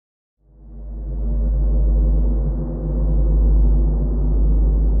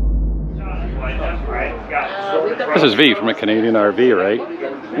This is V from a Canadian RV, right?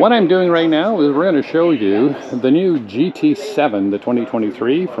 What I'm doing right now is we're going to show you the new GT7, the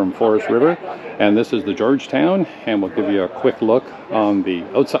 2023 from Forest River. And this is the Georgetown, and we'll give you a quick look on the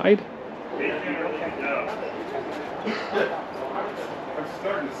outside.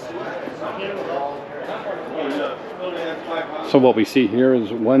 So what we see here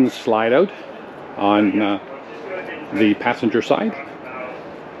is one slide out on the passenger side.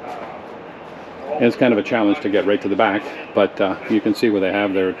 And it's kind of a challenge to get right to the back, but you can see where they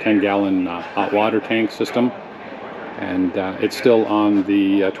have their 10-gallon hot water tank system, and it's still on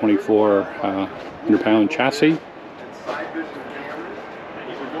the 2,400-pound chassis.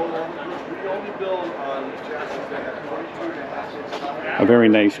 A very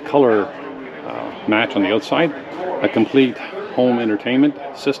nice color match on the outside. A complete home entertainment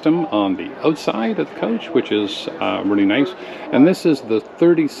system on the outside of the coach, which is really nice. And this is the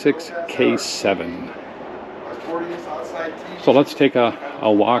 36K-7. So let's take a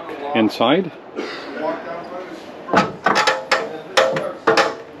walk inside.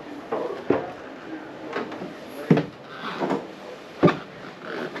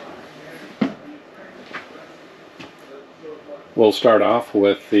 We'll start off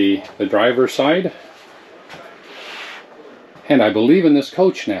with the driver's side. And I believe in this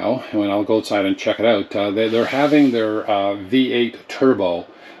coach now, and I'll go outside and check it out, they're having their V8 turbo.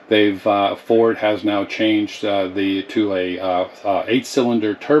 Ford has now changed to a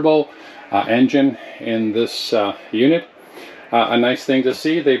 8-cylinder turbo engine in this unit. A nice thing to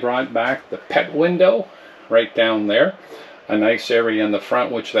see, they brought back the pet window right down there. A nice area in the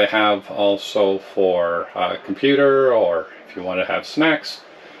front, which they have also for a computer, or if you want to have snacks,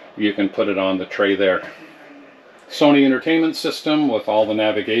 you can put it on the tray there. Sony entertainment system with all the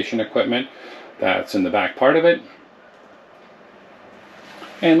navigation equipment that's in the back part of it.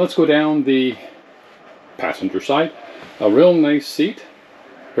 And let's go down the passenger side. A real nice seat,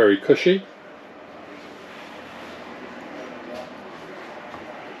 very cushy.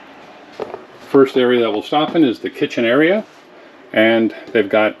 First area that we'll stop in is the kitchen area, and they've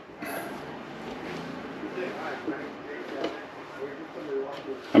got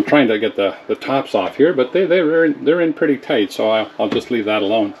I'm trying to get the tops off here, but they're in pretty tight, so I'll just leave that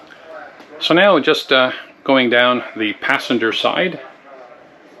alone. So now just going down the passenger side,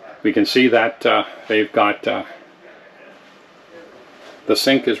 we can see that they've got the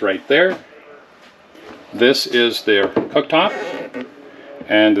sink is right there. This is their cooktop,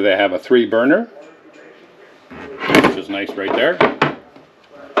 and they have a 3-burner, which is nice right there.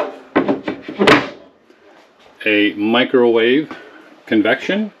 A microwave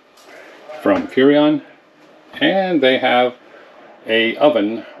convection from Furrion, and they have a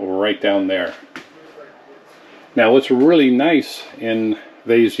oven right down there. Now what's really nice in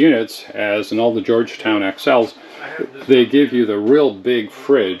these units, as in all the Georgetown XLs, they give you the real big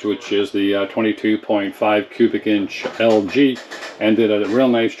fridge, which is the 22.5 cubic inch LG, and did a real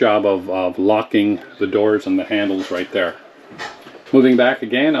nice job of locking the doors and the handles right there. Moving back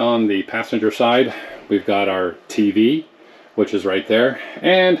again on the passenger side, we've got our TV, which is right there,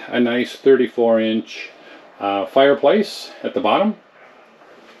 and a nice 34-inch fireplace at the bottom,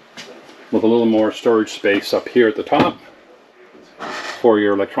 with a little more storage space up here at the top for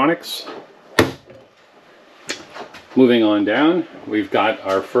your electronics. Moving on down, we've got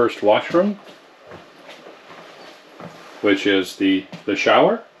our first washroom, which is the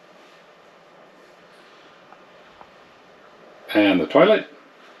shower and the toilet.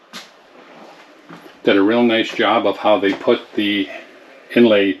 Did a real nice job of how they put the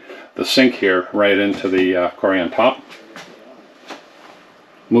sink here right into the quarry on top.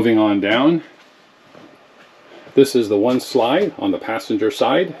 Moving on down, this is the one slide on the passenger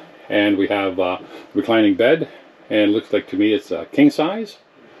side, and we have a reclining bed, and it looks like to me it's a king size,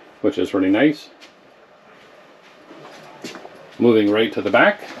 which is really nice. Moving right to the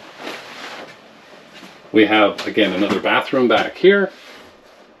back, we have again another bathroom back here.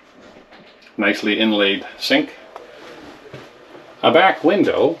 Nicely inlaid sink, a back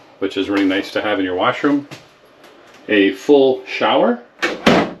window, which is really nice to have in your washroom, a full shower,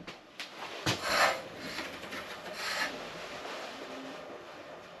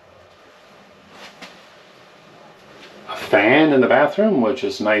 a fan in the bathroom, which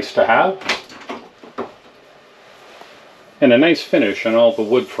is nice to have, and a nice finish on all the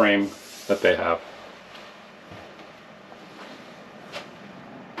wood frame that they have.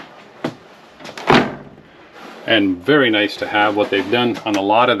 And very nice to have. What they've done on a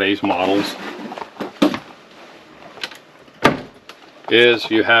lot of these models is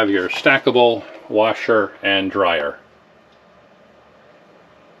you have your stackable washer and dryer.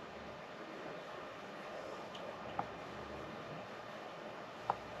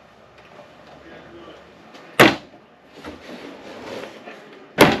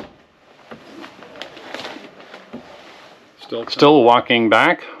 Still walking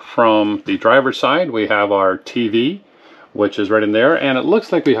back from the driver's side, we have our TV, which is right in there, and it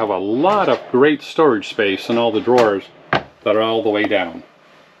looks like we have a lot of great storage space in all the drawers that are all the way down.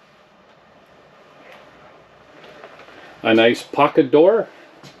 A nice pocket door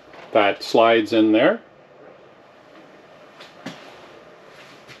that slides in there.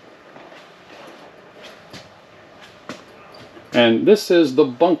 And this is the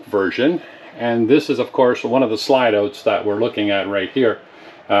bunk version, and this is of course one of the slide outs that we're looking at right here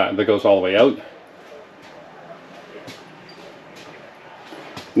that goes all the way out.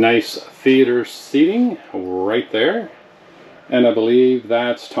 Nice theater seating right there, and I believe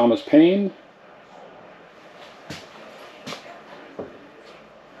that's Thomas Paine.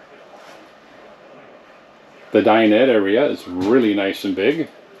 The dinette area is really nice and big.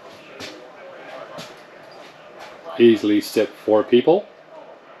 Easily sit 4 people.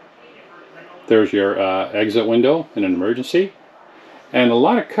 There's your exit window in an emergency, and a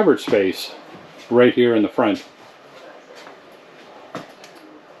lot of cupboard space right here in the front.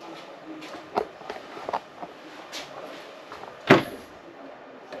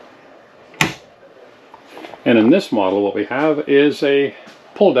 And in this model what we have is a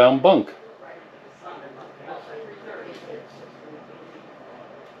pull down bunk.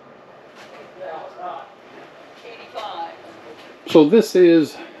 So this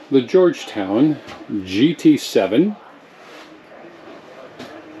is the Georgetown GT7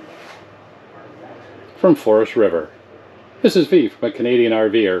 from Forest River. This is V from a Canadian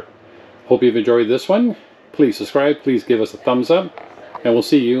RVer. Hope you've enjoyed this one. Please subscribe, please give us a thumbs up, and we'll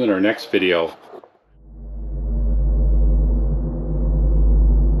see you in our next video.